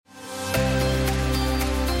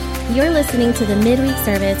You're listening to the midweek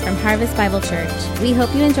service from Harvest Bible Church. We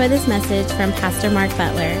hope you enjoy this message from Pastor Mark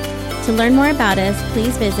Butler. To learn more about us,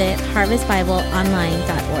 please visit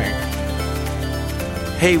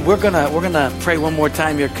harvestbibleonline.org. Hey, we're gonna pray one more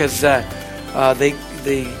time here because they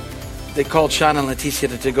called Sean and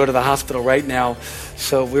Leticia to go to the hospital right now.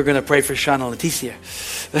 So we're gonna pray for Sean and Leticia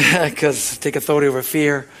because take authority over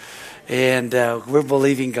fear, and we're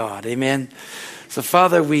believing God. Amen. So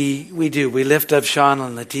Father, we lift up Sean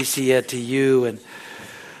and Leticia to you, and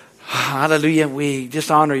hallelujah, we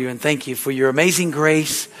just honor you and thank you for your amazing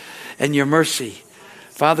grace and your mercy,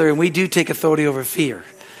 Father. And we do take authority over fear.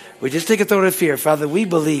 We just take authority over fear, Father. We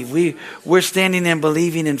believe. We're standing and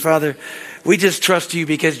believing, and Father, we just trust you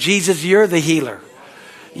because Jesus, you're the healer.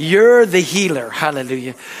 You're the healer.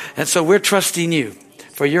 Hallelujah. And so we're trusting you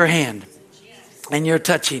for your hand and your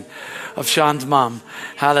touching of Sean's mom.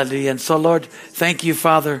 Hallelujah. And so, Lord, thank you,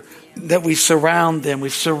 Father, that we surround them. We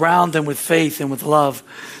surround them with faith and with love.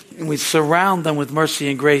 And we surround them with mercy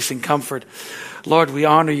and grace and comfort. Lord, we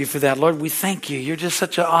honor you for that. Lord, we thank you. You're just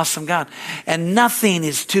such an awesome God. And nothing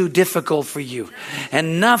is too difficult for you.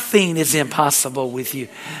 And nothing is impossible with you.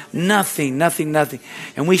 Nothing.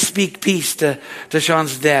 And we speak peace to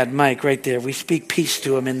Sean's dad, Mike, right there. We speak peace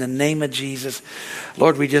to him in the name of Jesus.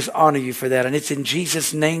 Lord, we just honor you for that. And it's in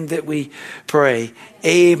Jesus' name that we pray.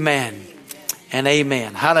 Amen and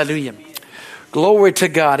amen. Hallelujah. Glory to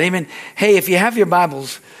God. Amen. Hey, if you have your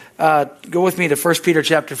Bibles, go with me to 1 Peter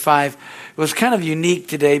chapter 5. It was kind of unique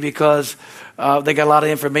today because they got a lot of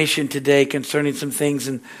information today concerning some things.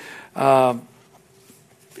 And, I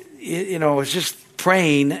was just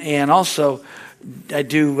praying, and also I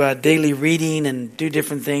do daily reading and do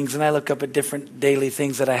different things. And I look up at different daily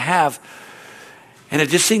things that I have. And it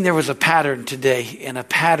just seemed there was a pattern today, and a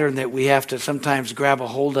pattern that we have to sometimes grab a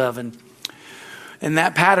hold of. And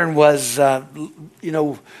that pattern was,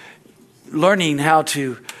 learning how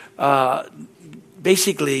to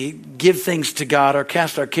basically give things to God or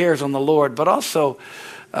cast our cares on the Lord, but also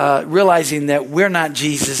realizing that we're not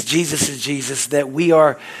Jesus. Jesus is Jesus, that we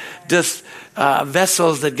are just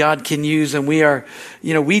vessels that God can use, and we are,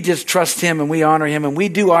 we just trust him and we honor him and we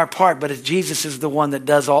do our part, but Jesus is the one that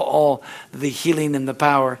does all the healing and the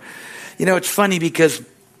power. It's funny because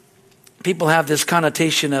people have this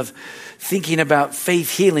connotation of thinking about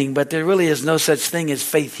faith healing, but there really is no such thing as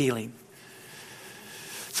faith healing.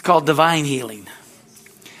 It's called divine healing.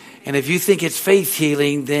 And if you think it's faith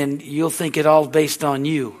healing, then you'll think it all based on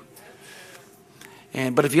you.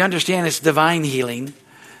 But if you understand it's divine healing,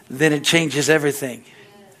 then it changes everything.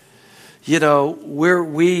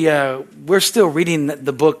 We're still reading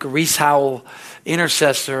the book Rees Howell,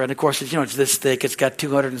 Intercessor, and of course it's this thick. It's got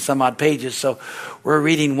 200 and some odd pages. So we're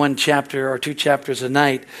reading one chapter or two chapters a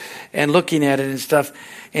night and looking at it and stuff.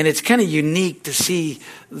 And it's kind of unique to see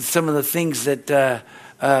some of the things that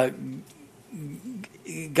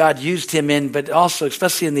God used him in, but also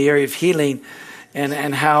especially in the area of healing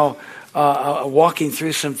and how walking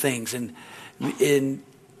through some things and in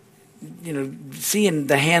seeing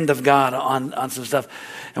the hand of God on some stuff.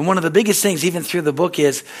 And one of the biggest things even through the book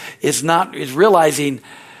is realizing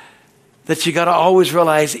that you got to always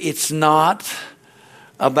realize it's not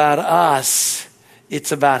about us,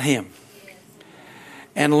 it's about him.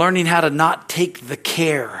 And learning how to not take the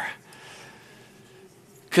care.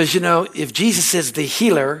 Because, if Jesus is the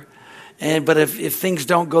healer, but if things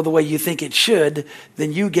don't go the way you think it should,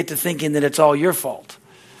 then you get to thinking that it's all your fault.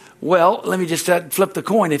 Well, let me just flip the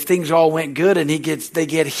coin. If things all went good and they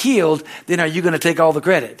get healed, then are you going to take all the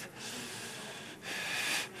credit?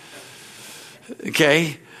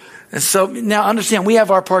 Okay? And so now understand, we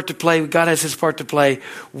have our part to play. God has his part to play.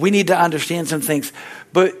 We need to understand some things.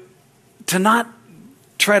 But to not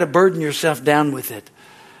try to burden yourself down with it.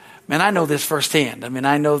 Man, I know this firsthand.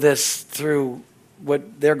 I know this through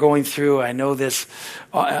what they're going through. I know this,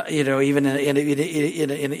 even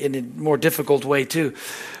in a more difficult way too.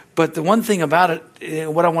 But the one thing about it,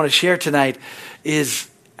 what I want to share tonight is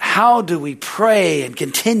how do we pray and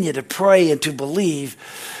continue to pray and to believe,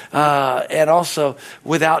 and also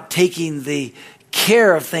without taking the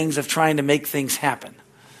care of things of trying to make things happen.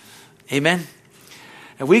 Amen.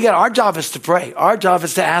 And our job is to pray. Our job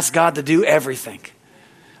is to ask God to do everything.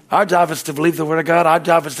 Our job is to believe the word of God. Our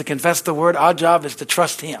job is to confess the word. Our job is to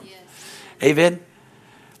trust him. Yes. Amen.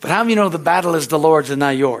 But how many know the battle is the Lord's and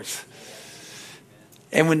not yours?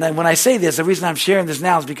 And when I say this, the reason I'm sharing this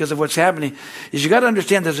now is because of what's happening. Is you got to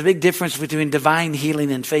understand there's a big difference between divine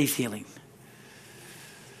healing and faith healing.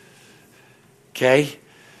 Okay?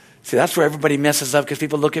 See, that's where everybody messes up because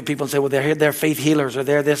people look at people and say, well, they're faith healers or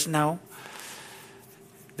they're this. No.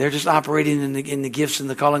 They're just operating in the gifts and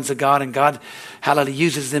the callings of God, and God, hallelujah,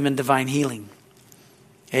 uses them in divine healing.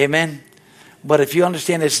 Amen. But if you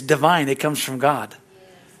understand it's divine, it comes from God.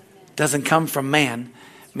 It doesn't come from man.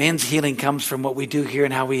 Man's healing comes from what we do here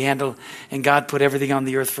and how we handle, and God put everything on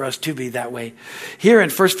the earth for us to be that way. Here in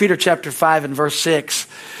 1 Peter chapter 5 and verse 6,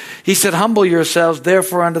 he said, humble yourselves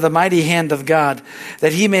therefore under the mighty hand of God,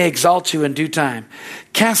 that he may exalt you in due time,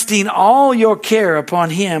 casting all your care upon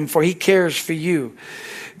him, for he cares for you.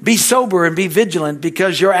 Be sober and be vigilant,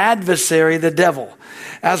 because your adversary, the devil,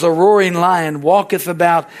 as a roaring lion, walketh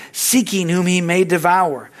about, seeking whom he may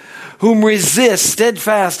devour, whom resist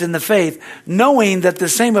steadfast in the faith, knowing that the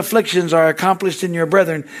same afflictions are accomplished in your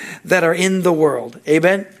brethren that are in the world.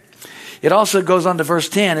 Amen. It also goes on to verse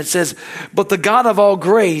 10. It says, but the God of all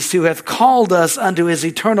grace, who hath called us unto his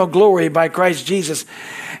eternal glory by Christ Jesus,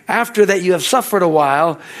 after that you have suffered a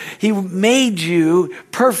while, he made you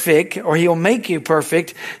perfect, or he'll make you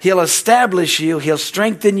perfect. He'll establish you, he'll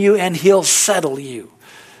strengthen you, and he'll settle you.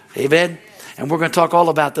 Amen. And we're going to talk all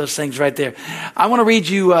about those things right there. I want to read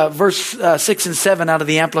you verse 6 and 7 out of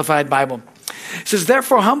the Amplified Bible. It says,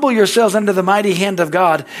 therefore humble yourselves under the mighty hand of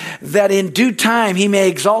God, that in due time he may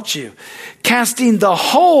exalt you, casting the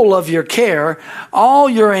whole of your care, all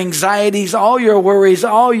your anxieties, all your worries,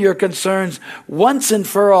 all your concerns, once and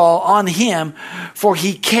for all on him, for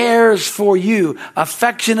he cares for you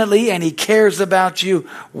affectionately, and he cares about you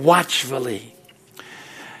watchfully.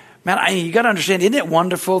 Man, you got to understand, isn't it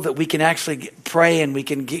wonderful that we can actually pray and we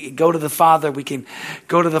can go to the Father, we can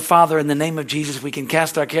go to the Father in the name of Jesus, we can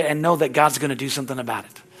cast our care and know that God's going to do something about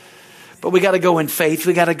it. But we got to go in faith,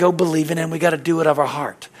 we got to go believing, and we got to do it of our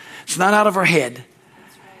heart. It's not out of our head.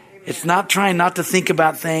 It's not trying not to think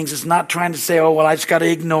about things. It's not trying to say, oh, well, I just got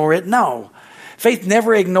to ignore it. No. Faith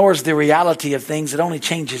never ignores the reality of things. It only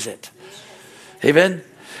changes it. Amen?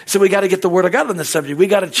 So we got to get the word of God on this subject. We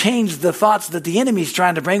got to change the thoughts that the enemy's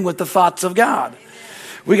trying to bring with the thoughts of God.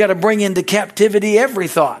 We got to bring into captivity every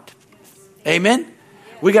thought. Amen?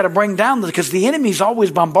 We got to bring down, because the enemy's always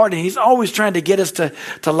bombarding. He's always trying to get us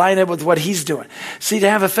to line up with what he's doing. See, to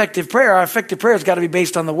have effective prayer, our effective prayer has got to be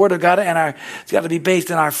based on the word of God, and it's got to be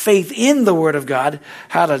based on our faith in the word of God.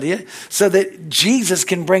 Hallelujah. So that Jesus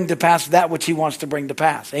can bring to pass that which he wants to bring to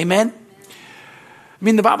pass. Amen? I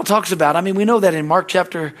mean, the Bible talks about, we know that in Mark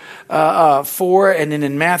chapter 4 and then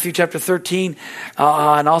in Matthew chapter 13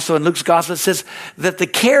 and also in Luke's gospel, it says that the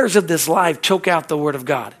cares of this life choke out the word of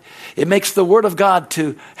God. It makes the word of God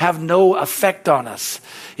to have no effect on us.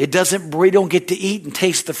 We don't get to eat and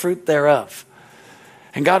taste the fruit thereof.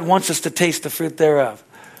 And God wants us to taste the fruit thereof.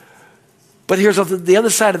 But here's the other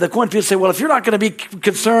side of the coin. People say, well, if you're not going to be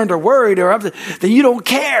concerned or worried then you don't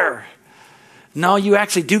care. No, you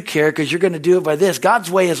actually do care, because you're going to do it by this. God's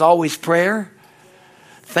way is always prayer,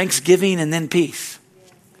 thanksgiving, and then peace.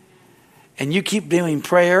 And you keep doing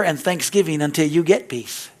prayer and thanksgiving until you get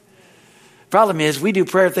peace. Problem is, we do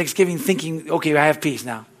prayer and thanksgiving thinking, okay, I have peace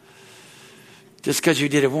now. Just because you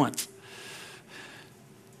did it once.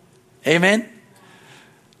 Amen?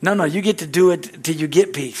 No, you get to do it till you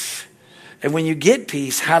get peace. And when you get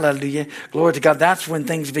peace, hallelujah, glory to God, that's when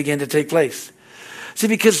things begin to take place. See,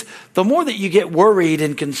 because the more that you get worried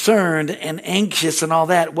and concerned and anxious and all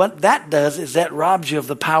that, what that does is that robs you of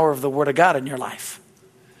the power of the word of God in your life.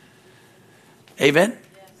 Amen?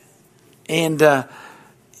 And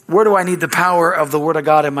where do I need the power of the word of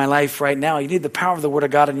God in my life right now? You need the power of the word of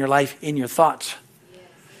God in your life, in your thoughts.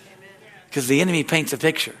 Because the enemy paints a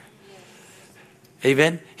picture.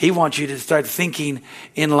 Amen? He wants you to start thinking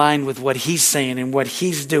in line with what he's saying and what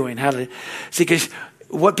he's doing. See, because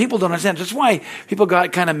what people don't understand, that's why people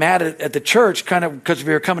got kind of mad at the church, kind of because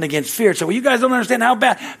we were coming against fear. So, well, you guys don't understand how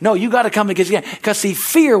bad. No, you got to come against it. Because, see,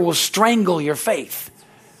 fear will strangle your faith.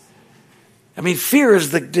 Fear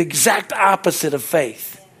is the exact opposite of faith.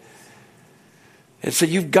 And so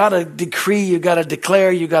you've got to decree, you've got to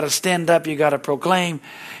declare, you've got to stand up, you've got to proclaim.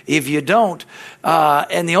 If you don't,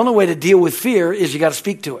 and the only way to deal with fear is you got to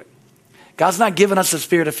speak to it. God's not giving us a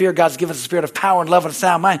spirit of fear. God's given us a spirit of power and love and a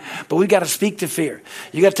sound mind. But we got to speak to fear.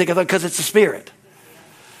 You got to take it because it's a spirit.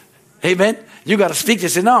 Amen? You got to speak to it.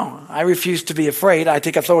 Say, no, I refuse to be afraid. I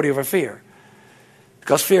take authority over fear.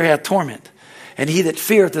 Because fear hath torment. And he that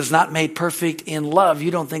feareth is not made perfect in love. You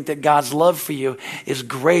don't think that God's love for you is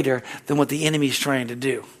greater than what the enemy is trying to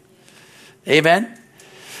do. Amen?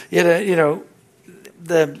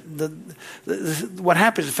 What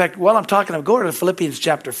happens, in fact, while I'm talking, I'm going to Philippians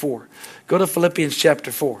chapter 4. Go to Philippians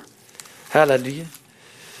chapter 4. Hallelujah.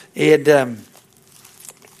 And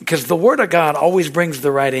because the word of God always brings the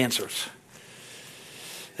right answers.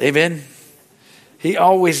 Amen. He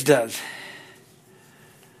always does.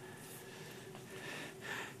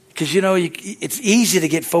 Because, it's easy to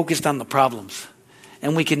get focused on the problems.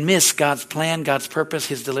 And we can miss God's plan, God's purpose,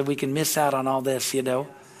 His delivery. We can miss out on all this,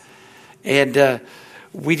 And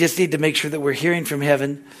we just need to make sure that we're hearing from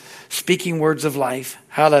heaven, speaking words of life.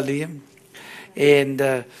 Hallelujah. And,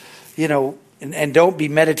 and don't be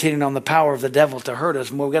meditating on the power of the devil to hurt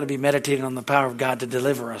us. We've got to be meditating on the power of God to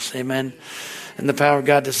deliver us. Amen. And the power of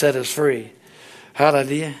God to set us free.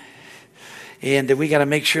 Hallelujah. And we got to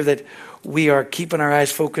make sure that we are keeping our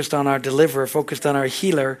eyes focused on our deliverer, focused on our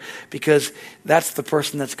healer, because that's the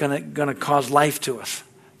person that's going to cause life to us.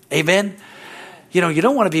 Amen. You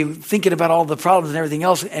don't want to be thinking about all the problems and everything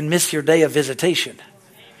else and miss your day of visitation.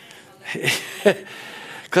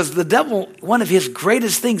 Because the devil, one of his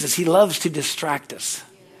greatest things is he loves to distract us.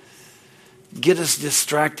 Get us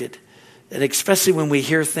distracted. And especially when we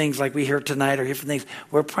hear things like we hear tonight or hear from things,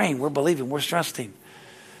 we're praying, we're believing, we're trusting.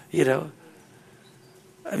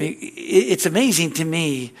 It's amazing to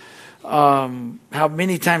me how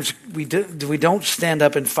many times we don't stand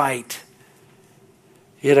up and fight.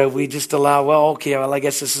 We just allow, I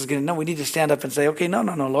guess this is going to, no, we need to stand up and say, okay, no,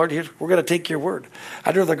 Lord, we're going to take your word.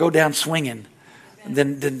 I'd rather go down swinging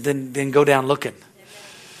than go down looking.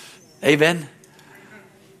 Amen.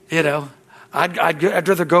 I'd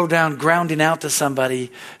rather go down grounding out to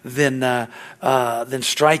somebody than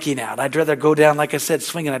striking out. I'd rather go down, like I said,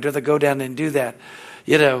 swinging. I'd rather go down and do that.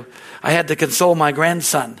 I had to console my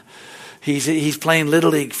grandson. He's playing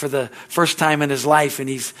Little League for the first time in his life, and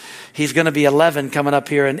he's going to be 11 coming up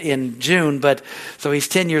here in June. But so he's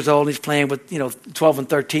 10 years old. He's playing with 12 and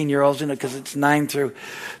 13 year olds, because it's 9 through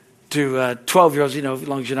 12 year olds. As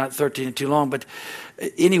long as you're not 13 and too long. But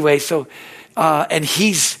anyway, so and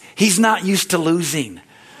he's not used to losing.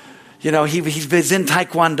 He's in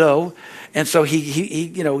Taekwondo. And so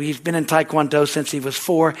he's been in Taekwondo since he was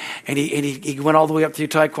 4, and he went all the way up through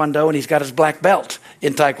Taekwondo, and he's got his black belt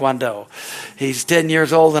in Taekwondo. He's 10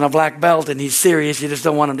 years old and a black belt, and he's serious. You just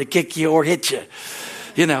don't want him to kick you or hit you,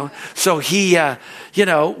 So he,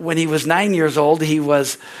 when he was 9 years old, he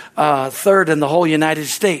was third in the whole United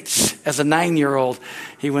States as a 9-year-old.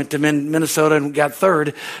 He went to Minnesota and got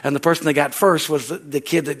third, and the person that got first was the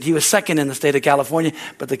kid that he was second in the state of California,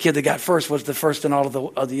 but the kid that got first was the first in all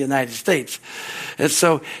of the United States. And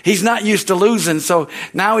so he's not used to losing. So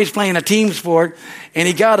now he's playing a team sport, and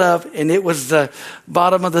he got up, and it was the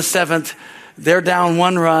bottom of the 7th. They're down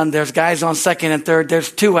 1 run. There's guys on second and third.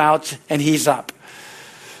 There's 2 outs, and he's up.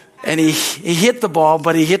 And he hit the ball,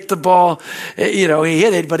 but he hit the ball, he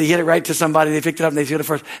hit it, but he hit it right to somebody. They picked it up and they threw it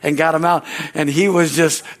first and got him out. And he was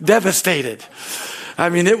just devastated.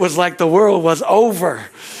 It was like the world was over,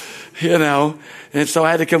 And so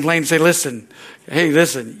I had to complain and say, listen,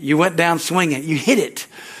 you went down swinging. You hit it.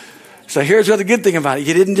 So here's the good thing about it.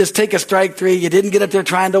 You didn't just take a strike 3. You didn't get up there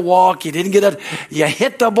trying to walk. You didn't get up. You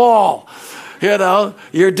hit the ball.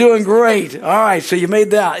 You're doing great. All right, so you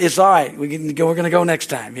made that. It's all right. We're going to go next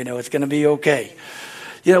time. It's going to be okay.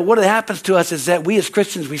 What happens to us is that we as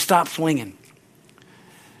Christians, we stop swinging.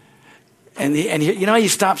 And how you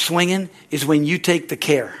stop swinging is when you take the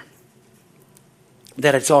care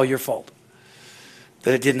that it's all your fault,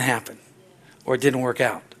 that it didn't happen or it didn't work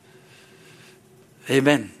out.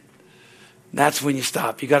 Amen. That's when you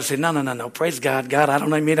stop. You got to say, no. Praise God. God, I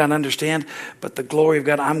don't understand, but the glory of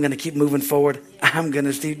God, I'm going to keep moving forward. I'm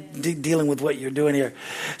going to dealing with what you're doing here.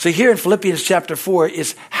 So here in Philippians chapter 4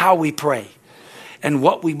 is how we pray and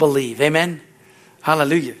what we believe. Amen.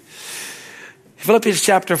 Hallelujah. Philippians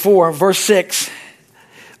chapter 4, verse 6,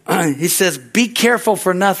 he says, be careful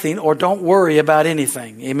for nothing or don't worry about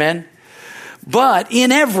anything. Amen. But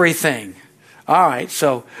in everything. All right,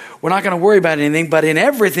 so we're not going to worry about anything, but in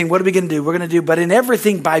everything, what are we going to do? We're going to do, but in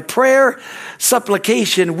everything by prayer,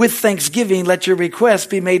 supplication, with thanksgiving, let your requests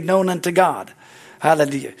be made known unto God.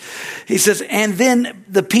 Hallelujah. He says, and then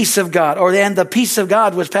the peace of God, and the peace of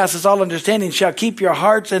God which passes all understanding shall keep your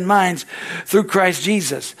hearts and minds through Christ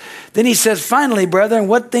Jesus. Then he says, finally, brethren,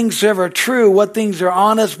 what things are true, what things are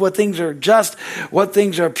honest, what things are just, what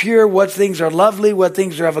things are pure, what things are lovely, what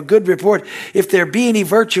things are of a good report. If there be any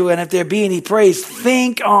virtue and if there be any praise,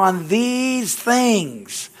 think on these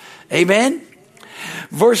things. Amen.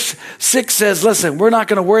 Verse 6 says, listen, we're not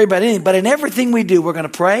going to worry about anything, but in everything we do, we're going to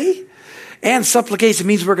pray. And supplication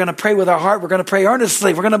means we're going to pray with our heart. We're going to pray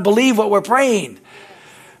earnestly. We're going to believe what we're praying.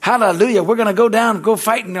 Hallelujah. We're going to go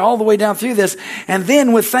fighting all the way down through this. And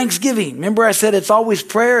then with thanksgiving. Remember I said it's always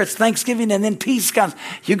prayer, it's thanksgiving, and then peace comes.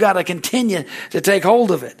 You got to continue to take hold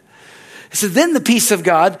of it. It says, then the peace of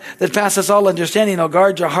God that passes all understanding will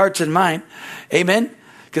guard your hearts and mind. Amen.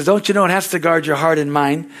 Because don't you know it has to guard your heart and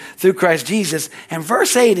mind through Christ Jesus. And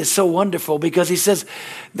verse 8 is so wonderful because he says,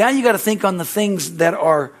 now you got to think on the things that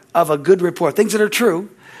are of a good report, things that are true,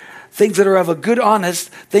 things that are of a good honest,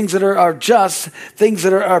 things that are just, things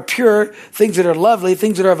that are pure, things that are lovely,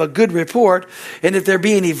 things that are of a good report. And if there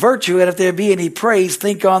be any virtue and if there be any praise,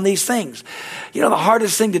 think on these things. You know, the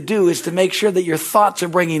hardest thing to do is to make sure that your thoughts are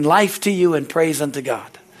bringing life to you and praise unto God.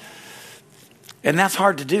 And that's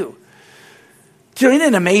hard to do. So isn't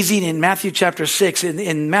it amazing in Matthew chapter 6,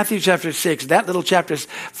 in Matthew chapter 6, that little chapter,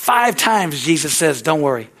 5 times Jesus says, don't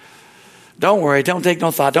worry. Don't worry. Don't take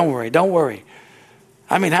no thought. Don't worry. Don't worry.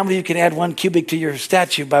 I mean, how many of you can add 1 cubit to your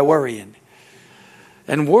statue by worrying?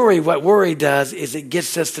 And what worry does is it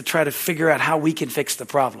gets us to try to figure out how we can fix the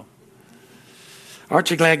problem.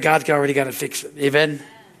 Aren't you glad God's already got to fix it? Amen?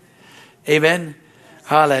 Amen?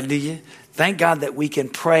 Hallelujah. Thank God that we can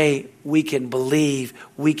pray, we can believe,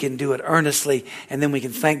 we can do it earnestly, and then we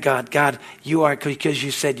can thank God. God, you are because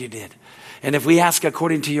you said you did. And if we ask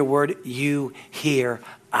according to your word, you hear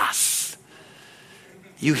us.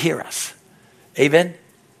 You hear us. Amen?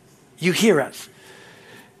 You hear us.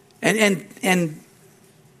 And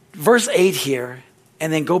verse 8 here,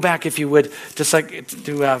 and then go back if you would to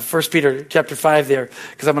 1 Peter chapter 5 there,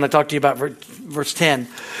 because I'm going to talk to you about verse 10.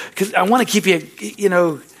 Because I want to keep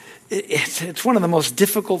you, it's one of the most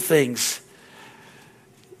difficult things.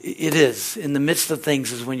 It is. In the midst of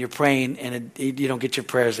things is when you're praying and you don't get your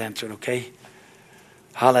prayers answered, okay?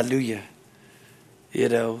 Hallelujah. You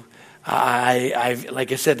know, I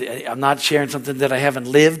like I said, I'm not sharing something that I haven't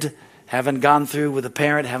lived, haven't gone through with a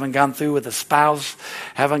parent, haven't gone through with a spouse,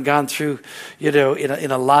 haven't gone through,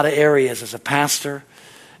 in a lot of areas as a pastor,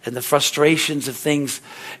 and the frustrations of things,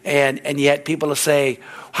 and yet people will say,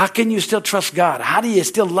 how can you still trust God? How do you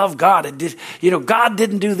still love God? God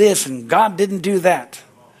didn't do this and God didn't do that.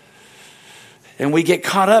 And we get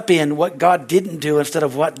caught up in what God didn't do instead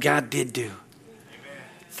of what God did do.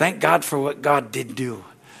 Thank God for what God did do.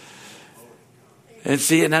 And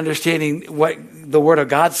see, and understanding what the Word of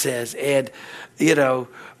God says. And, we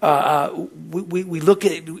look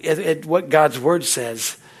at what God's Word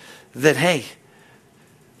says. That, hey,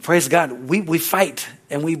 praise God, we fight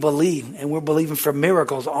and we believe. And we're believing for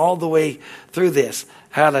miracles all the way through this.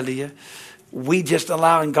 Hallelujah. We just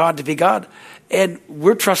allowing God to be God. And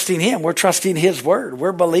we're trusting Him. We're trusting His Word.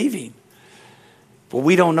 We're believing. But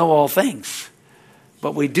we don't know all things.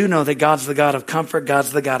 But we do know that God's the God of comfort,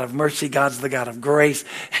 God's the God of mercy, God's the God of grace,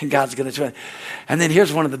 and God's going to try. And then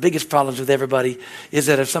here's one of the biggest problems with everybody is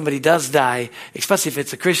that if somebody does die, especially if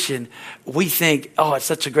it's a Christian, we think, oh, it's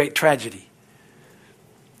such a great tragedy.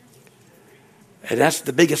 And that's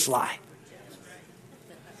the biggest lie.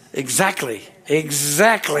 Exactly. You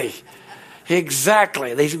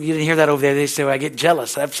didn't hear that over there. They say, well, I get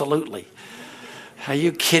jealous. Absolutely. Are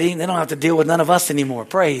you kidding? They don't have to deal with none of us anymore.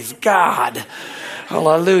 Praise God.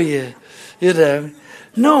 Hallelujah.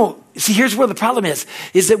 No. See, here's where the problem is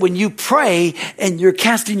that when you pray and you're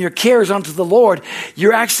casting your cares onto the Lord,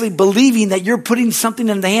 you're actually believing that you're putting something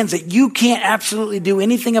in the hands that you can't absolutely do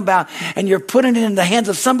anything about, and you're putting it in the hands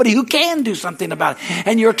of somebody who can do something about it,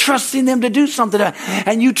 and you're trusting them to do something about it,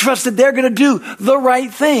 and you trust that they're going to do the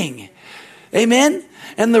right thing. Amen?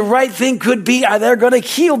 And the right thing could be they're going to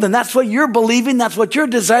heal them. That's what you're believing. That's what your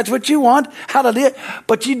desire. That's what you want. Hallelujah.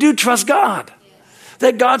 But you do trust God.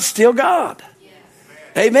 That God's still God.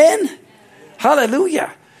 Amen?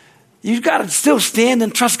 Hallelujah. You've got to still stand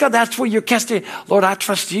and trust God. That's where you're casting. Lord, I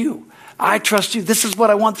trust you. I trust you. This is what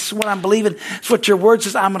I want. This is what I'm believing. It's what your word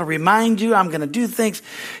says. I'm going to remind you. I'm going to do things.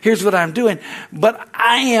 Here's what I'm doing. But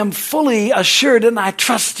I am fully assured and I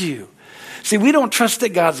trust you. See, we don't trust that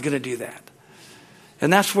God's going to do that.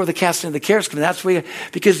 And that's where the casting of the cares comes. That's where,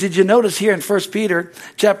 because did you notice here in 1 Peter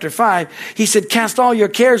chapter 5, he said, cast all your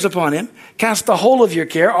cares upon him. Cast the whole of your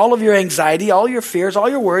care, all of your anxiety, all your fears, all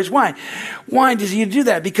your worries. Why? Why does he do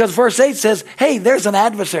that? Because verse 8 says, hey, there's an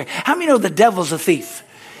adversary. How many know the devil's a thief?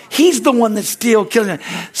 He's the one that's still killing.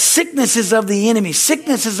 Sickness is of the enemy.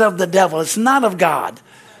 Sickness is of the devil. It's not of God.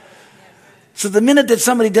 So the minute that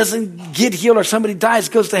somebody doesn't get healed or somebody dies,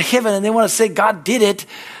 goes to heaven, and they want to say God did it.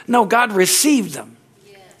 No, God received them.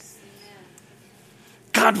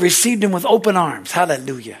 God received him with open arms.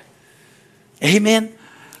 Hallelujah. Amen.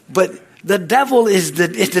 But the devil is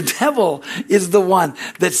the one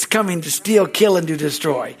that's coming to steal, kill, and to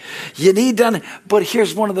destroy. You need done. But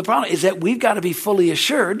here's one of the problems is that we've got to be fully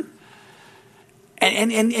assured.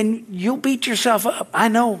 And you'll beat yourself up. I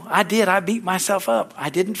know I did. I beat myself up. I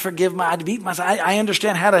didn't forgive I beat myself. I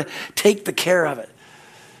understand how to take the care of it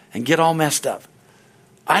and get all messed up.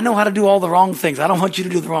 I know how to do all the wrong things. I don't want you to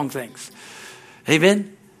do the wrong things.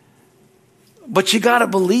 Amen. But you got to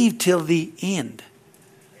believe till the end.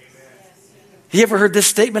 You ever heard this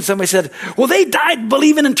statement? Somebody said, well, they died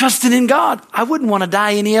believing and trusting in God. I wouldn't want to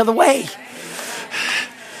die any other way.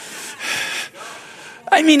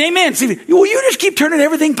 I mean, amen. See, well, you just keep turning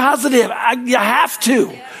everything positive. You have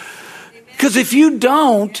to. Because if you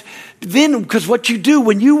don't, then, because what you do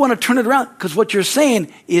when you want to turn it around, because what you're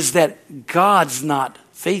saying is that God's not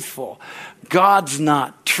faithful. God's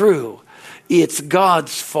not true. It's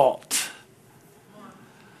God's fault.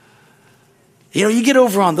 You know, you get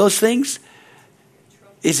over on those things.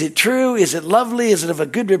 Is it true? Is it lovely? Is it of a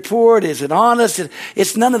good report? Is it honest?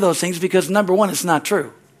 It's none of those things because, number one, it's not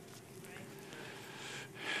true.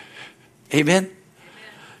 Amen?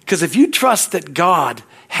 Because if you trust that God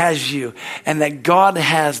has you and that God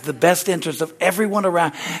has the best interest of everyone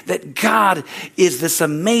around, that God is this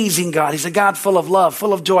amazing God. He's a God full of love,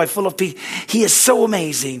 full of joy, full of peace. He is so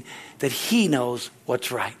amazing that he knows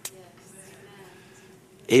what's right.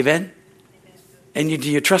 Amen? And do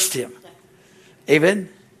you trust him? Amen?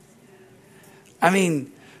 I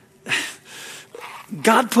mean,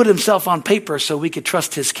 God put himself on paper so we could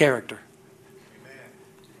trust his character.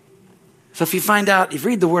 So if you find out, if you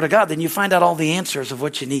read the Word of God, then you find out all the answers of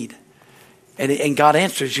what you need. And God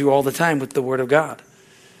answers you all the time with the Word of God.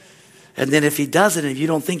 And then if he doesn't, and if you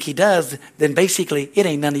don't think he does, then basically it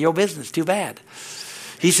ain't none of your business. Too bad.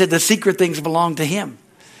 He said the secret things belong to him.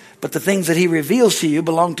 But the things that he reveals to you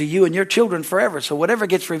belong to you and your children forever. So whatever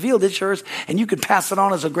gets revealed, it's yours, and you can pass it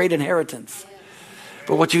on as a great inheritance.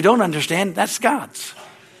 But what you don't understand, that's God's.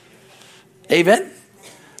 Amen?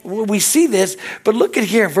 We see this, but look at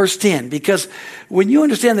here, verse 10, because when you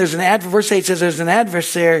understand there's verse 8 says there's an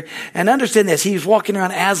adversary, and understand this, he's walking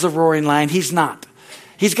around as a roaring lion. He's not.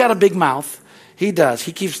 He's got a big mouth. He does.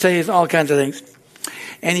 He keeps telling you all kinds of things.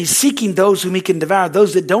 And he's seeking those whom he can devour.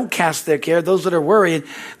 Those that don't cast their care, those that are worried,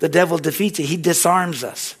 the devil defeats it. He disarms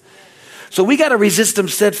us. So we got to resist him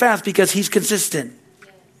steadfast because he's consistent.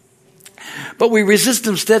 But we resist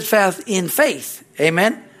him steadfast in faith.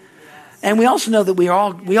 Amen? And we also know that we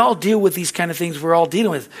all deal with these kind of things we're all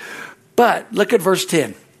dealing with. But look at verse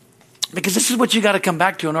 10. Because this is what you got to come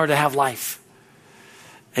back to in order to have life.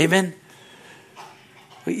 Amen?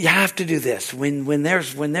 You have to do this. When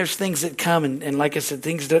there's things that come and like I said,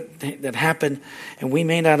 things that happen and we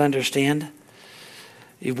may not understand,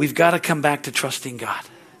 we've got to come back to trusting God.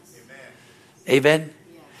 Amen? Amen?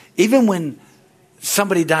 Even when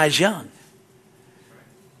somebody dies young.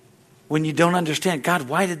 When you don't understand, God,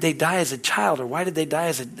 why did they die as a child? Or why did they die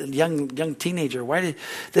as a young teenager? Why did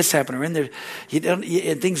this happen? Or in there,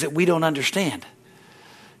 things that we don't understand.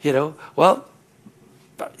 Well,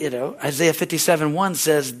 Isaiah 57:1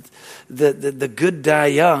 says the good die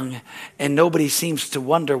young, and nobody seems to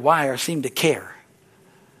wonder why or seem to care.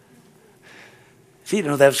 See,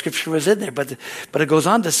 that scripture was in there, but it goes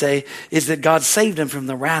on to say is that God saved them from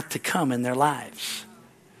the wrath to come in their lives.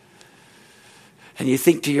 And you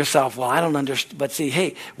think to yourself, well, I don't understand. But see,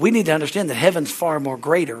 hey, we need to understand that heaven's far more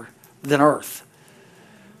greater than earth.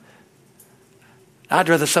 I'd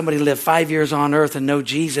rather somebody live 5 years on earth and know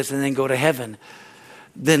Jesus and then go to heaven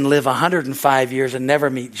than live 105 years and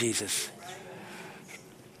never meet Jesus.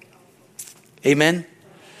 Amen?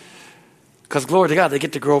 Because glory to God, they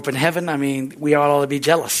get to grow up in heaven. I mean, we ought to be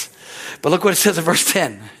jealous. But look what it says in verse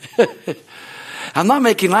 10. I'm not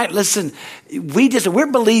making light. Listen,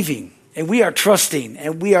 we're believing. And we are trusting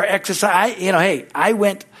and we are exercising. I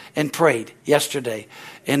went and prayed yesterday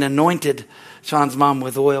and anointed Sean's mom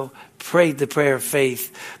with oil, prayed the prayer of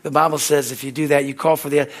faith. The Bible says if you do that, you call for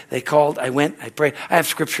they called, I went, I prayed. I have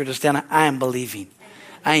scripture to stand on. I am believing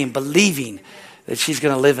that she's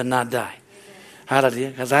going to live and not die. Hallelujah.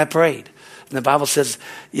 Because I prayed. And the Bible says,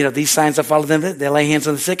 these signs that follow them, they lay hands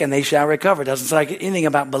on the sick and they shall recover. It doesn't say anything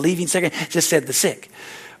about believing sick. It just said the sick.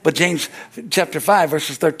 But James chapter 5,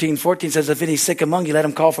 verses 13, 14 says, if any sick among you, let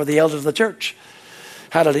him call for the elders of the church.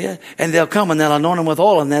 Hallelujah. And they'll come and they'll anoint them with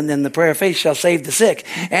oil, and then the prayer of faith shall save the sick.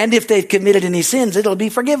 And if they've committed any sins, it'll be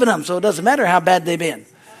forgiven them. So it doesn't matter how bad they've been.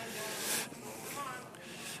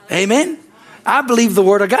 Amen. I believe the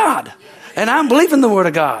word of God. And I'm believing the word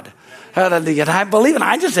of God. Hallelujah. And I believe it.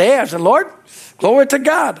 I said, Lord, glory to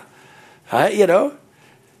God. And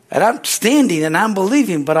I'm standing and I'm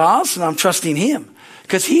believing, but I'm trusting him.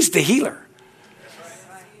 Because he's the healer.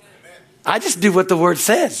 I just do what the word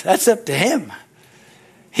says. That's up to him.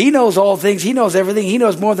 He knows all things. He knows everything. He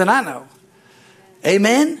knows more than I know.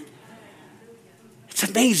 Amen? It's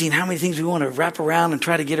amazing how many things we want to wrap around and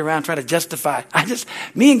try to get around, try to justify.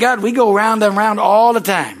 Me and God, we go round and round all the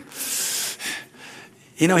time.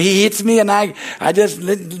 He hits me and I just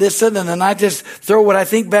listen and then I just throw what I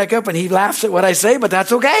think back up and he laughs at what I say, but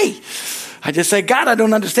that's okay. I just say, God, I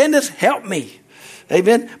don't understand this. Help me.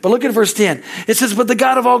 Amen. But look at verse 10. It says, but the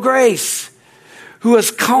God of all grace, who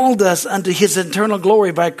has called us unto his eternal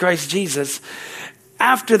glory by Christ Jesus,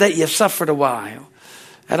 after that you have suffered a while.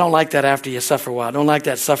 I don't like that after you suffer a while. I don't like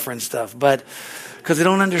that suffering stuff, but because I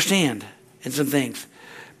don't understand in some things.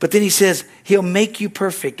 But then he says, he'll make you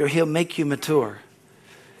perfect, or he'll make you mature,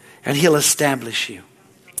 and he'll establish you,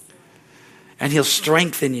 and he'll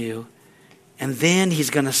strengthen you, and then he's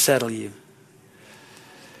going to settle you.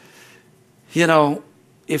 You know,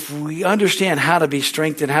 if we understand how to be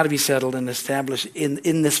strengthened, how to be settled and established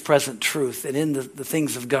in this present truth and in the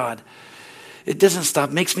things of God, it doesn't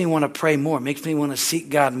stop. Makes me want to pray more. Makes me want to seek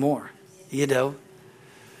God more. You know,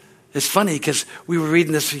 it's funny because we were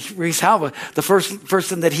reading this. Reese Halva, the first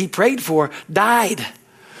person that he prayed for, died,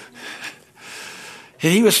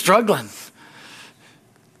 and he was struggling.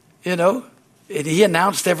 You know, and he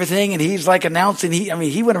announced everything, and he's like announcing.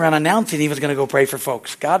 He went around announcing he was going to go pray for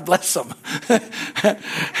folks. God bless him.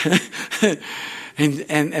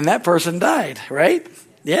 and that person died, right?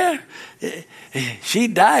 Yeah, she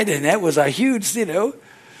died, and that was a huge, you know.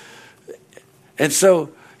 And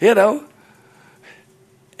so, you know,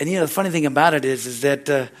 and you know, the funny thing about it is that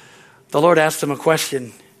the Lord asked him a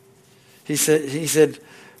question. He said,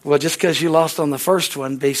 well, just because you lost on the first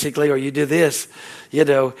one, basically, or you do this, you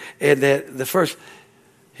know, and the first,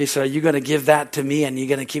 he said, are you going to give that to me, and you're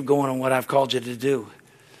going to keep going on what I've called you to do?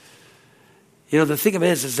 You know, the thing of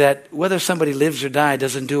it is that whether somebody lives or dies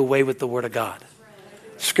doesn't do away with the Word of God.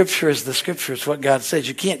 Scripture is the Scripture. It's what God says.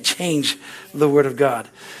 You can't change the Word of God.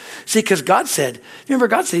 See, because God said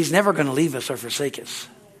he's never going to leave us or forsake us.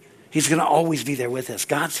 He's going to always be there with us.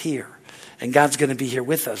 God's here, and God's going to be here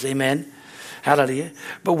with us. Amen. Hallelujah.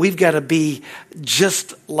 But we've got to be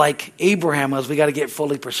just like Abraham was. We got to get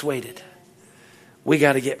fully persuaded. We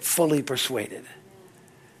got to get fully persuaded.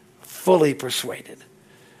 Fully persuaded.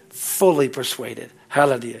 Fully persuaded.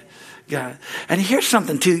 Hallelujah. God. And here's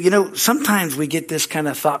something too. You know, sometimes we get this kind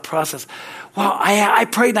of thought process. Well, I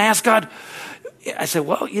prayed and I asked God. I said,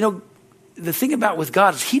 well, you know, the thing about with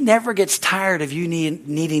God is he never gets tired of you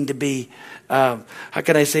needing to be, how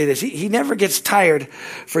can I say this? He never gets tired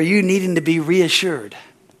for you needing to be reassured.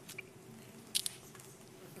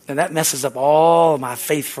 And that messes up all my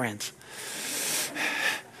faith friends.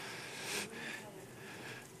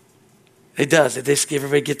 It does.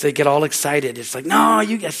 Everybody get all excited. It's like, no,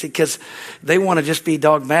 you guys, because they want to just be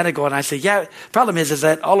dogmatical. And I say, yeah. Problem is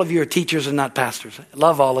that all of you are teachers and not pastors. I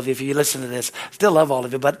love all of you. If you listen to this, still love all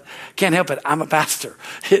of you, but can't help it. I'm a pastor,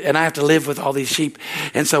 and I have to live with all these sheep.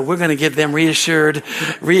 And so we're going to get them reassured.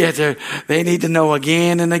 They need to know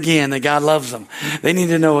again and again that God loves them. They need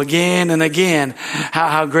to know again and again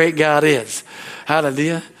how great God is.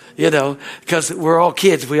 Hallelujah. You know, because we're all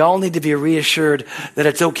kids. We all need to be reassured that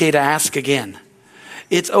it's okay to ask again.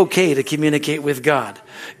 It's okay to communicate with God.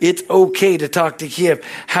 It's okay to talk to Him.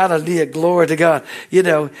 Hallelujah. Glory to God. You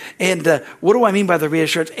know, and what do I mean by the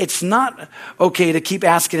reassurance? It's not okay to keep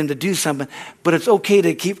asking Him to do something, but it's okay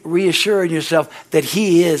to keep reassuring yourself that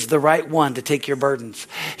He is the right one to take your burdens.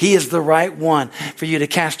 He is the right one for you to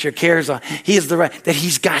cast your cares on. He is the right, that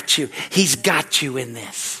He's got you. He's got you in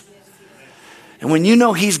this. And when you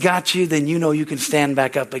know He's got you, then you know you can stand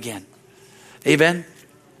back up again. Amen?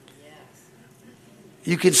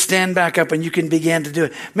 You can stand back up and you can begin to do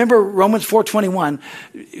it. Remember Romans 4:21,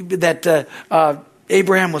 that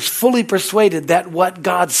Abraham was fully persuaded that what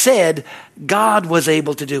God said, God was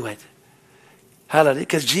able to do it. Hallelujah.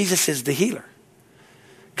 Because Jesus is the healer.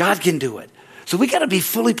 God can do it. So we got to be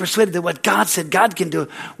fully persuaded that what God said God can do,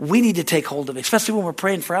 we need to take hold of it, especially when we're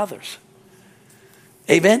praying for others.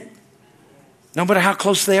 Amen? No matter how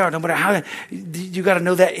close they are, no matter how, you got to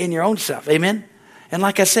know that in your own self. Amen? And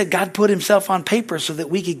like I said, God put Himself on paper so that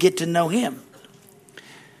we could get to know Him.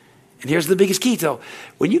 And here's the biggest key, though.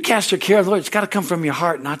 When you cast your care on the Lord, it's got to come from your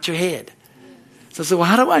heart, not your head. So, well,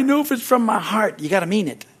 how do I know if it's from my heart? You got to mean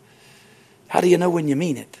it. How do you know when you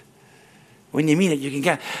mean it? When you mean it, you can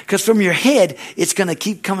get, because from your head, it's going to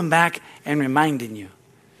keep coming back and reminding you.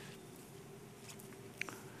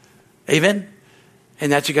 Amen?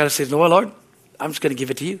 And that you got to say, no, Lord, I'm just going to give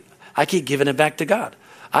it to you. I keep giving it back to God.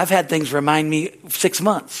 I've had things remind me 6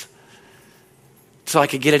 months so I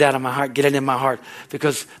could get it out of my heart, get it in my heart,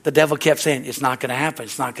 because the devil kept saying, it's not going to happen.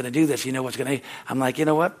 It's not going to do this. You know what's going to happen? I'm like, you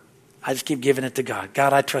know what? I just keep giving it to God.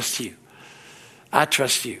 God, I trust you. I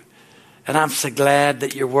trust you. And I'm so glad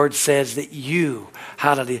that your word says that you,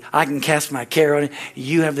 hallelujah, I can cast my care on it.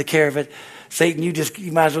 You have the care of it. Satan, you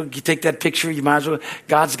might as well take that picture. You might as well,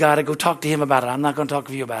 God's got it. Go talk to Him about it. I'm not going to talk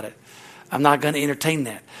to you about it. I'm not going to entertain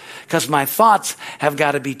that. Because my thoughts have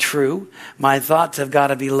got to be true. My thoughts have got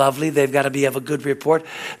to be lovely. They've got to have a good report.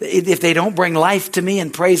 If they don't bring life to me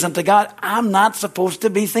and praise unto God, I'm not supposed to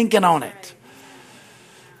be thinking on it.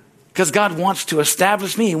 Because God wants to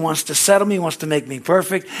establish me. He wants to settle me. He wants to make me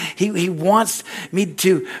perfect. He wants me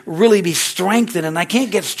to really be strengthened. And I can't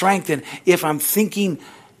get strengthened if I'm thinking,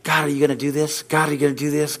 God, are you going to do this? God, are you going to do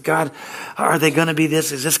this? God, are they going to be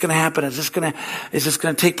this? Is this going to happen? Is this going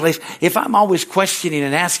to take place? If I'm always questioning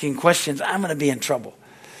and asking questions, I'm going to be in trouble.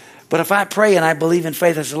 But if I pray and I believe in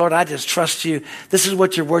faith, I say, Lord, I just trust you. This is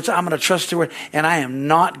what your word says. I'm going to trust your word. And I am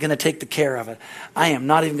not going to take the care of it. I am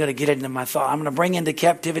not even going to get it into my thought. I'm going to bring into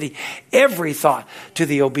captivity every thought to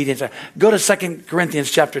the obedience. Go to 2 Corinthians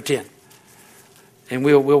chapter 10. And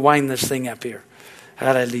we'll wind this thing up here.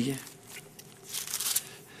 Hallelujah.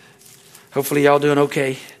 Hopefully y'all doing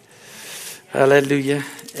okay. Hallelujah.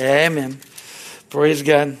 Amen. Praise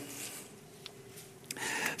God.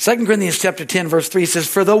 2 Corinthians chapter 10 verse 3 says,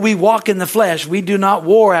 for though we walk in the flesh, we do not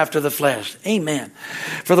war after the flesh. Amen.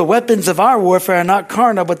 For the weapons of our warfare are not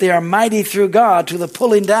carnal, but they are mighty through God to the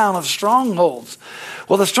pulling down of strongholds.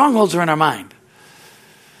 Well, the strongholds are in our mind.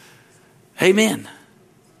 Amen.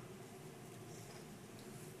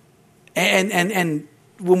 And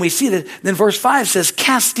when we see that, then verse 5 says,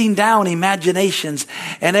 casting down imaginations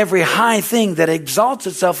and every high thing that exalts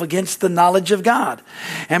itself against the knowledge of God,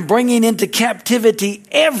 and bringing into captivity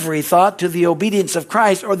every thought to the obedience of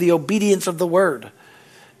Christ, or the obedience of the word.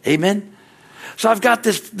 Amen. So I've got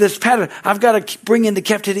this pattern. I've got to bring into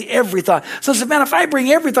captivity every thought. So I said, man, if I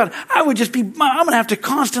bring every thought, I'm going to have to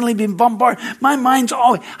constantly be bombarded. My mind's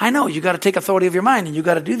always, I know you got to take authority of your mind, and you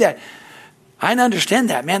got to do that. I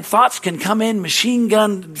understand that, man. Thoughts can come in machine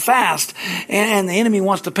gun fast, and the enemy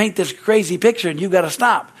wants to paint this crazy picture, and you've got to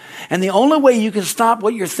stop. And the only way you can stop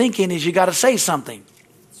what you're thinking is you got to say something.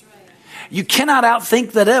 That's right. You cannot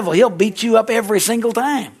outthink the devil. He'll beat you up every single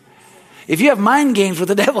time. If you have mind games with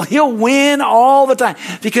the devil, he'll win all the time,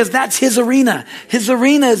 because that's his arena. His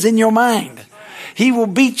arena is in your mind. He will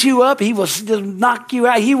beat you up. He will knock you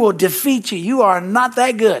out. He will defeat you. You are not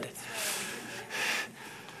that good.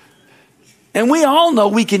 And we all know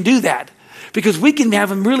we can do that, because we can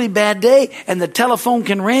have a really bad day and the telephone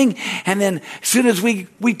can ring, and then as soon as we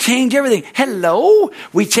change everything, hello,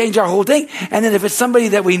 we change our whole thing. And then if it's somebody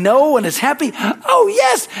that we know and is happy, oh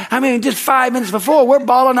yes, I mean, just 5 minutes before we're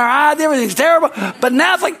bawling our eyes, everything's terrible. But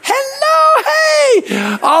now it's like, hello,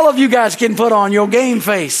 hey, all of you guys can put on your game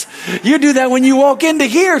face. You do that when you walk into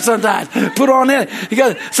here sometimes, put on that.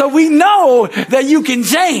 Because, so we know that you can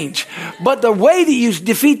change, but the way that you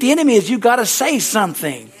defeat the enemy is you got to say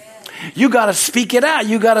something. You got to speak it out.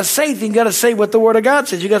 You got to say things. You got to say what the word of God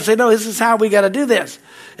says. You got to say, no, this is how we got to do this.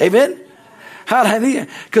 Amen. Hallelujah.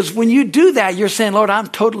 Because when you do that, you're saying, Lord, I'm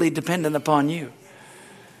totally dependent upon you.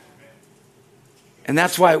 And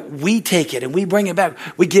that's why we take it and we bring it back.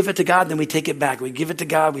 We give it to God, then we take it back. We give it to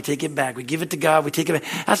God, we take it back. We give it to God, we take it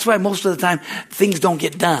back. That's why most of the time things don't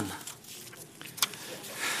get done.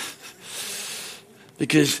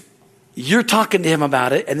 Because you're talking to him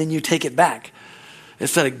about it, and then you take it back.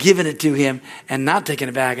 Instead of giving it to him and not taking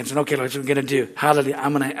it back and saying, okay, Lord, that's what I'm going to do. Hallelujah.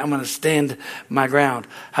 I'm going to stand my ground.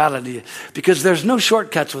 Hallelujah. Because there's no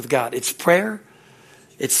shortcuts with God. It's prayer.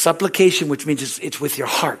 It's supplication, which means it's with your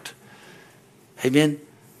heart. Amen.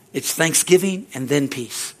 It's thanksgiving and then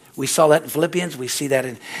peace. We saw that in Philippians. We see that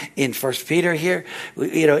in 1 Peter here.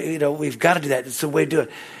 We've got to do that. It's the way to do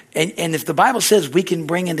it. And if the Bible says we can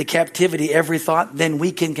bring into captivity every thought, then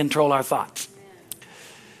we can control our thoughts.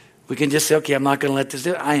 We can just say, okay, I'm not going to let this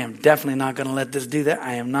do it. I am definitely not going to let this do that.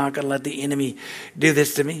 I am not going to let the enemy do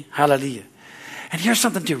this to me. Hallelujah. And here's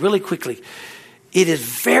something too, really quickly. It is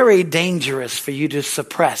very dangerous for you to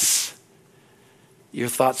suppress your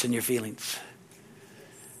thoughts and your feelings.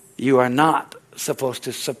 You are not supposed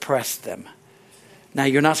to suppress them. Now,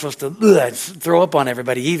 you're not supposed to throw up on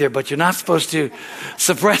everybody either, but you're not supposed to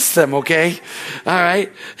suppress them, okay? All right?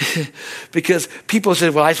 Because people say,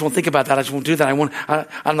 well, I just won't think about that. I just won't do that.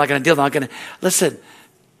 I'm not going to deal. I'm not going to. Listen,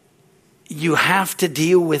 you have to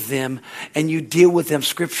deal with them, and you deal with them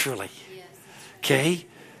scripturally. Okay?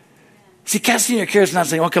 See, casting your cares is not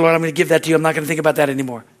saying, okay, Lord, I'm going to give that to you. I'm not going to think about that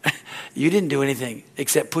anymore. You didn't do anything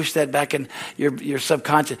except push that back in your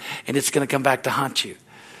subconscious, and it's going to come back to haunt you.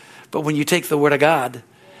 But when you take the word of God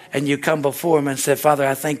and you come before him and say, Father,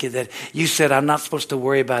 I thank you that you said I'm not supposed to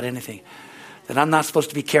worry about anything, that I'm not supposed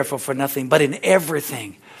to be careful for nothing, but in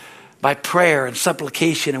everything, by prayer and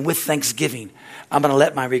supplication and with thanksgiving, I'm going to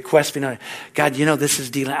let my request be known. God, this is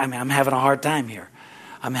dealing. I'm having a hard time here.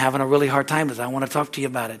 I'm having a really hard time with it. I want to talk to you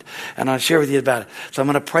about it. And I'll share with you about it. So I'm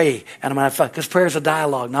going to pray. And I'm going to, because prayer is a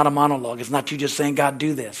dialogue, not a monologue. It's not you just saying, God,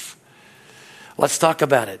 do this. Let's talk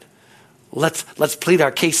about it. Let's plead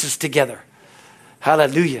our cases together.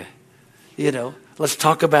 Hallelujah. You know, let's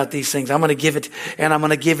talk about these things. I'm going to give it, and I'm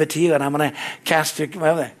going to give it to you, and I'm going to cast it.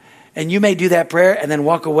 And you may do that prayer and then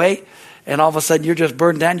walk away, and all of a sudden you're just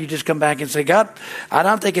burdened down. You just come back and say, God,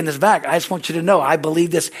 I'm taking this back. I just want you to know I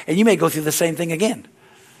believe this. And you may go through the same thing again.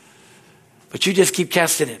 But you just keep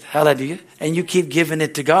casting it. Hallelujah. And you keep giving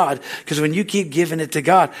it to God. Because when you keep giving it to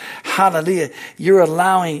God, hallelujah, you're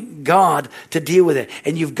allowing God to deal with it.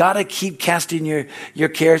 And you've got to keep casting your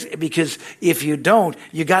cares, because if you don't,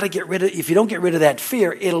 you got to get rid of, if you don't get rid of that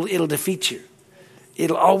fear, it'll defeat you.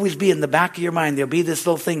 It'll always be in the back of your mind. There'll be this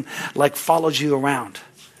little thing like follows you around.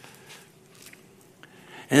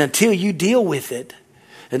 And until you deal with it,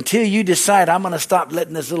 until you decide, I'm going to stop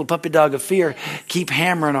letting this little puppy dog of fear keep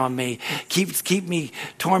hammering on me, keep me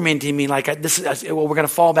tormenting me like we're going to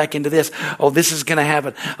fall back into this. Oh, this is going to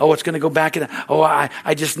happen. Oh, it's going to go back in. Oh,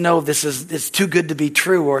 I just know it's too good to be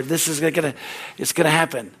true, or this is it's going to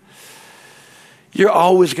happen. You're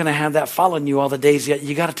always going to have that following you all the days. Yet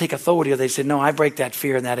you got to take authority. Or they say, no, I break that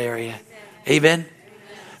fear in that area. Amen.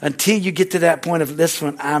 Until you get to that point of this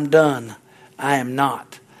one, I'm done. I am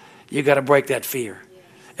not. You got to break that fear.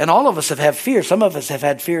 And all of us have had fear. Some of us have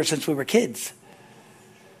had fear since we were kids.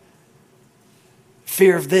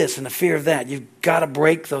 Fear of this and the fear of that. You've got to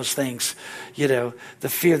break those things. You know, the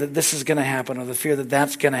fear that this is going to happen, or the fear that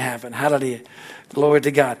that's going to happen. Hallelujah. Glory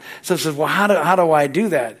to God. So it says, well, how do I do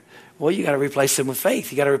that? Well, you got to replace them with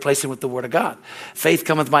faith. You got to replace them with the Word of God. Faith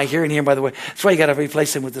cometh by hearing, hearing by the Word. That's why you got to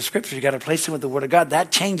replace them with the Scripture. You got to replace them with the Word of God.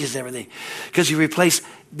 That changes everything, because you replace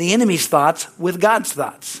the enemy's thoughts with God's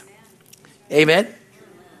thoughts. Amen.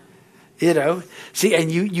 You know, see,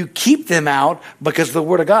 and you keep them out, because the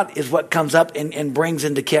Word of God is what comes up and brings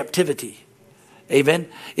into captivity. Amen.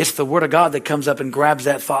 It's the Word of God that comes up and grabs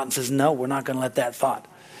that thought and says, no, we're not going to let that thought.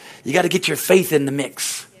 You got to get your faith in the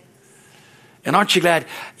mix. And aren't you glad,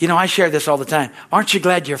 you know, I share this all the time. Aren't you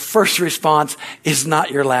glad your first response is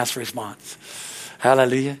not your last response?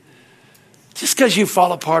 Hallelujah. Just because you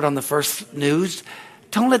fall apart on the first news,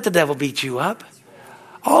 don't let the devil beat you up.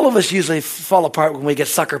 All of us usually fall apart when we get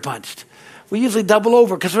sucker punched. We usually double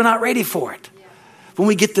over because we're not ready for it. When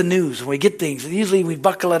we get the news, when we get things, usually we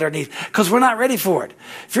buckle at our knees because we're not ready for it.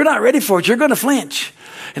 If you're not ready for it, you're going to flinch.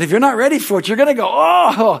 And if you're not ready for it, you're going to go,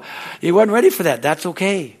 oh, you wasn't ready for that. That's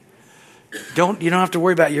okay. You don't have to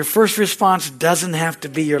worry about it. Your first response doesn't have to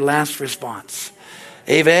be your last response.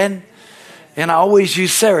 Amen. And I always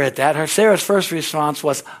use Sarah at that. Sarah's first response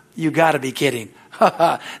was, you got to be kidding.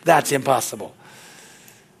 That's impossible.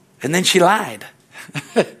 And then she lied.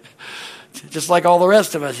 Just like all the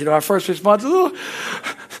rest of us, you know, our first response, oh,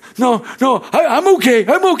 no, I'm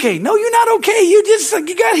okay. No, you're not okay.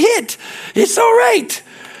 You got hit. It's all right.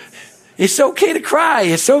 It's okay to cry.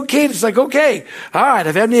 It's okay. It's like, okay, all right,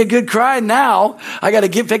 I've had me a good cry. Now I got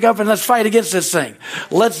to pick up and let's fight against this thing.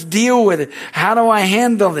 Let's deal with it. How do I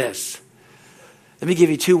handle this? Let me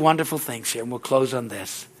give you two wonderful things here, and we'll close on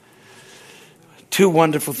this. Two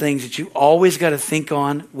wonderful things that you always got to think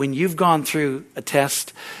on when you've gone through a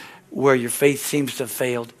test where your faith seems to have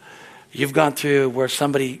failed. You've gone through where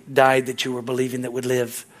somebody died that you were believing that would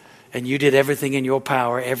live, and you did everything in your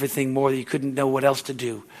power, everything more that you couldn't know what else to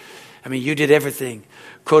do. I mean, you did everything,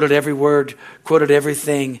 quoted every word, quoted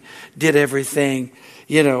everything, did everything,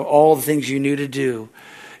 you know, all the things you knew to do,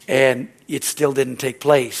 and it still didn't take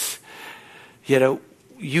place. You know,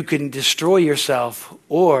 you can destroy yourself,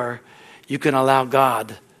 or you can allow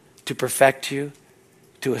God to perfect you,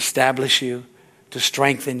 to establish you, to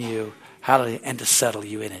strengthen you, hallelujah, and to settle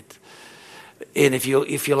you in it. And if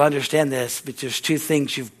you'll understand this, but there's two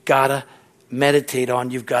things you've got to meditate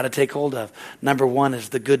on, you've got to take hold of. Number one is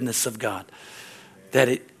the goodness of God.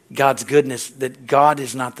 God's goodness, that God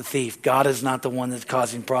is not the thief. God is not the one that's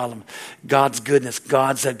causing problem. God's goodness.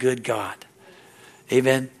 God's a good God.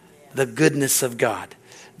 Amen? The goodness of God.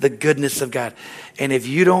 The goodness of God. And if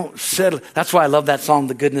you don't settle, that's why I love that song,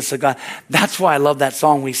 The Goodness of God. That's why I love that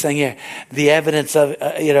song we sing here. The evidence of,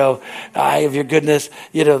 eye of your goodness,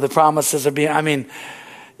 the promises of being, I mean,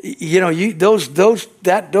 those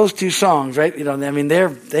two songs, right?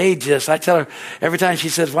 I tell her every time she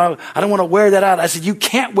says, well, I don't want to wear that out. I said, you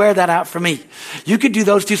can't wear that out for me. You could do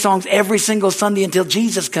those two songs every single Sunday until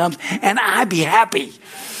Jesus comes, and I'd be happy.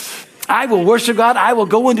 I will worship God. I will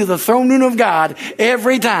go into the throne room of God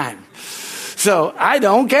every time. So I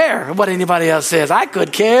don't care what anybody else says. I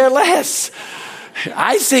could care less.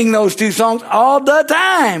 I sing those two songs all the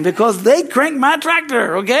time because they crank my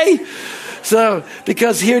tractor, okay? So,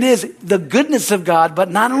 because here it is, the goodness of God, but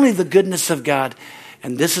not only the goodness of God,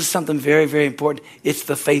 and this is something very, very important, it's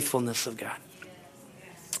the faithfulness of God.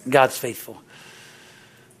 God's faithful.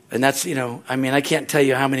 And that's, I can't tell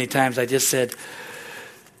you how many times I just said,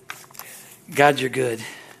 God, you're good,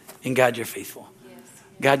 and God, you're faithful.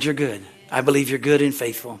 God, you're good. I believe you're good and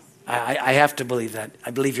faithful. I have to believe that.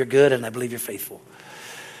 I believe you're good, and I believe you're faithful.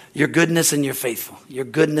 Your goodness and you're faithful. Your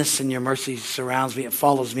goodness and your mercy surrounds me. It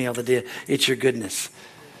follows me all the day. It's your goodness.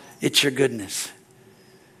 It's your goodness.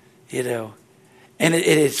 And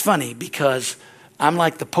it's funny because I'm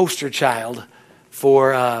like the poster child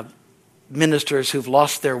for ministers who've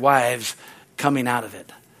lost their wives coming out of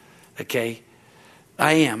it. Okay?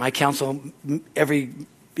 I am. I counsel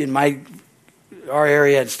in our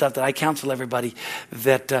area and stuff, that I counsel everybody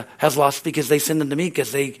that has lost, because they send them to me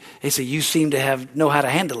because they say, you seem to know how to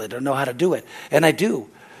handle it or know how to do it. And I do,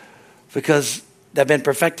 because I've been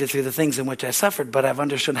perfected through the things in which I suffered, but I've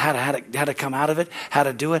understood how to come out of it, how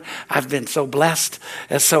to do it. I've been so blessed.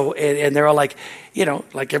 And they're all like,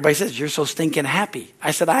 like everybody says, you're so stinking happy. I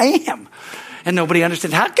said, I am. And nobody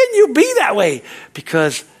understands. How can you be that way?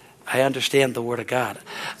 Because I understand the Word of God.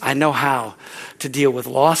 I know how to deal with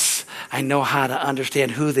loss. I know how to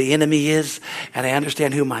understand who the enemy is. And I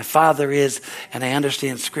understand who my Father is. And I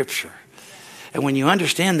understand Scripture. And when you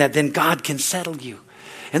understand that, then God can settle you.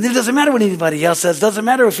 And then it doesn't matter what anybody else says. It doesn't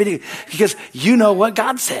matter because you know what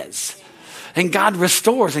God says. And God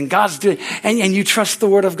restores, and God's doing. And you trust the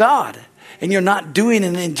Word of God. And you're not doing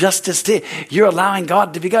an injustice to it. You're allowing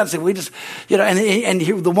God to be God. So we just, and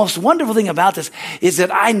the most wonderful thing about this is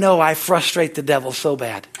that I know I frustrate the devil so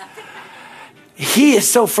bad. He is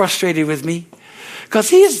so frustrated with me because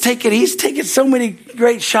he's taken so many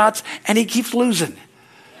great shots and he keeps losing.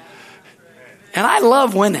 And I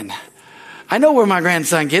love winning. I know where my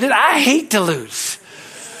grandson get it. I hate to lose.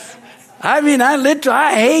 I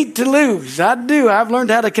hate to lose. I do. I've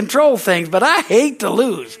learned how to control things, but I hate to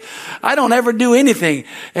lose. I don't ever do anything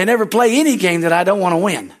and never play any game that I don't want to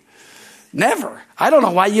win. Never. I don't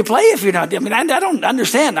know why you play if you're not. I don't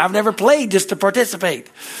understand. I've never played just to participate.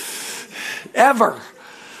 Ever.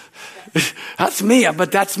 That's me,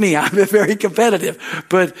 but that's me. I'm very competitive.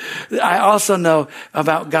 But I also know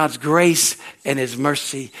about God's grace and His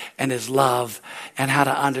mercy and His love and how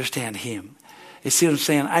to understand Him. You see what I'm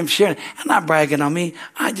saying? I'm sharing. I'm not bragging on me.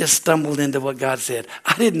 I just stumbled into what God said.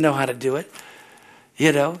 I didn't know how to do it.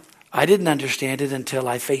 I didn't understand it until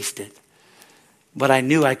I faced it. But I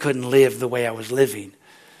knew I couldn't live the way I was living.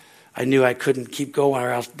 I knew I couldn't keep going, or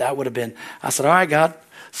else that would have been. I said, all right, God.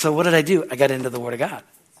 So what did I do? I got into the Word of God.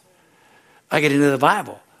 I got into the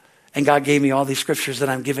Bible. And God gave me all these scriptures that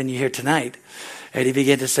I'm giving you here tonight. And He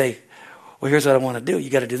began to say, well, here's what I want to do. You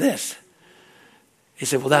got to do this. He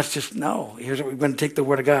said, well, here's what we're going to take the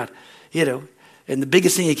Word of God. And the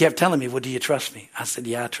biggest thing He kept telling me, well, do you trust me? I said,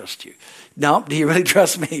 yeah, I trust you. No, do you really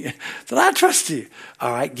trust me? I said, I trust you.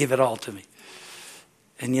 All right, give it all to me.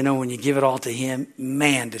 And when you give it all to Him,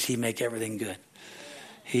 man, does He make everything good.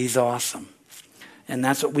 He's awesome. And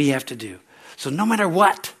that's what we have to do. So no matter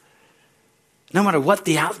what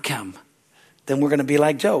the outcome, then we're going to be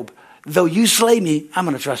like Job. Though you slay me, I'm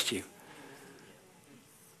going to trust you.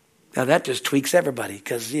 Now that just tweaks everybody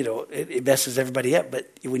because, it messes everybody up. But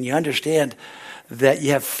when you understand that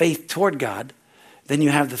you have faith toward God, then you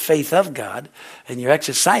have the faith of God and you're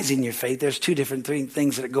exercising your faith. There's two different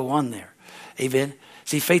things that go on there. Amen.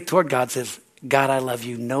 See, faith toward God says, God, I love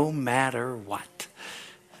you no matter what.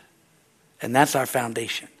 And that's our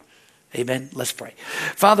foundation. Amen. Let's pray.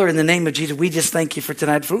 Father, in the name of Jesus, we just thank you for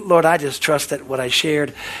tonight. Lord, I just trust that what I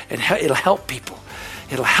shared, and it'll help people.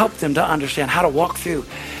 It'll help them to understand how to walk through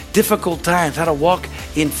difficult times, how to walk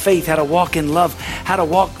in faith, how to walk in love, how to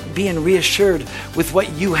walk being reassured with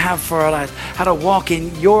what you have for our lives, how to walk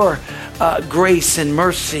in your grace and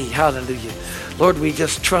mercy. Hallelujah. Lord, we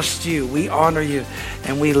just trust you. We honor you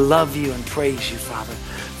and we love you and praise you, Father,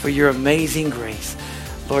 for your amazing grace.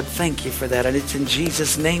 Lord, thank you for that. And it's in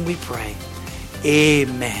Jesus' name we pray.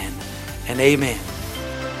 Amen and amen.